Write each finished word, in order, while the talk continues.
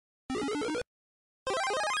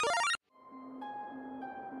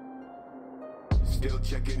Still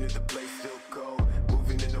checking if the place still cold.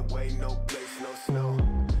 Moving in the way, no place, no snow.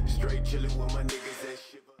 Straight chilling with my niggas that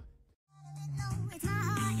shiver. It's my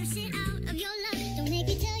heart, you shit out of your life. Don't make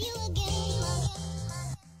me tell you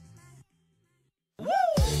again. Woo!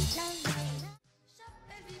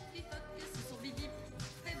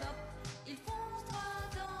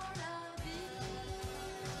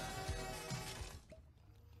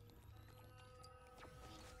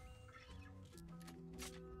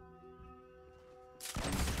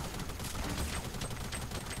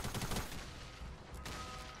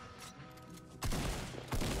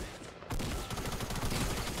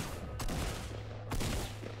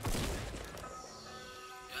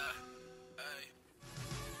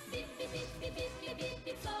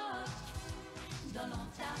 Dans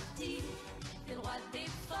l'Antarctique, t'es le roi des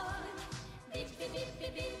folles. Bip, bip, bip,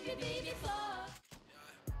 bip, bip, bip, bip, bip,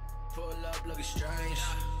 Pull up looking strange,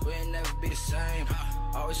 we ain't never be the same.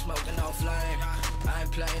 Always smoking on flame. I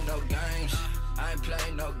ain't playing no games. I ain't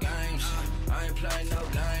playing no games. I ain't playing no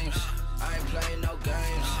games. I ain't playing no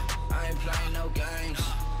games. I ain't playing no games.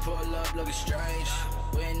 Pull up looking strange,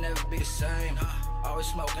 we ain't never be the same. Always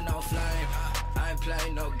smoking on flame. I ain't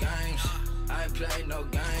playing no games. I ain't playing no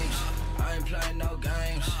games. I ain't playing no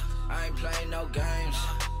games. I ain't playing no games.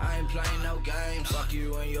 I ain't playing no games. Fuck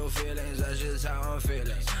you and your feelings, that's just how I'm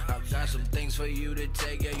feeling. I've got some things for you to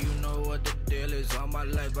take, yeah, you know what the deal is. All my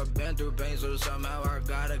life I've been through pain, so somehow I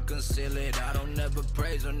gotta conceal it. I don't ever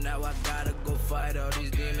praise, so now I gotta go fight all these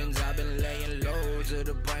demons. I've been laying low to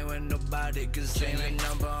the point where nobody can see me.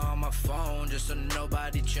 Number on my phone, just so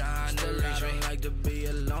nobody trying to reach me. I don't like to be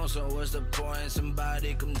alone, so what's the point?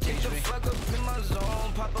 Somebody come teach me. Get the fuck up in my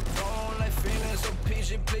zone, pop a phone, like feeling so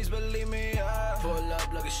peachy, please believe me, yeah. Pull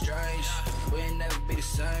up looking strange, we ain't never be the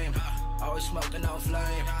same. Always smoking on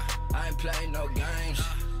flame. I ain't playing no games.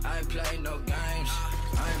 I ain't playing no games.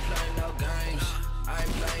 I ain't playing no games. I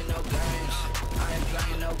ain't playing no games. I ain't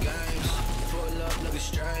playing no games. Pull up looking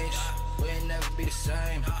strange, we ain't never be the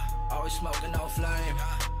same. Always smoking on flame.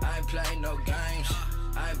 I ain't playing no games.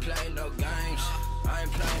 I ain't playing no games. I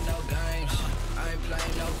ain't playing no games. I ain't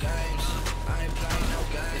playing no games. I ain't playing no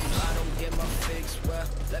games. If I don't get my fix, well,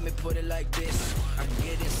 let me put it like this. I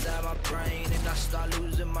get inside my brain and I start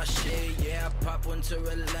losing my shit. Yeah, I pop one to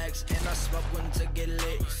relax and I smoke one to get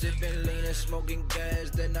lit. Sipping lean and smoking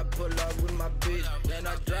gas, then I pull up with my bitch. Then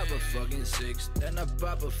I drop a fucking six, then I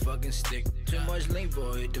pop a fucking stick. Too much lean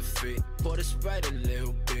for it to fit. Pour the Sprite a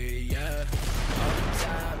little bit, yeah. All the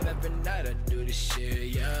time, every night I do this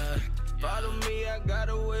shit, yeah. Follow me, I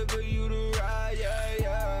gotta wait for you to ride, yeah,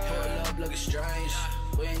 yeah. Pull up looking strange,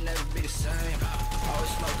 we ain't never be the same.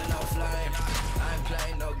 Always smoking on flame. I ain't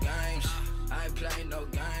playing no games. I ain't playing no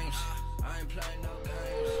games. I ain't playing no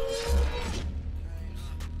games.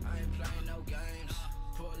 I ain't playing no games.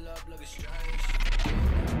 Pull up looking strange.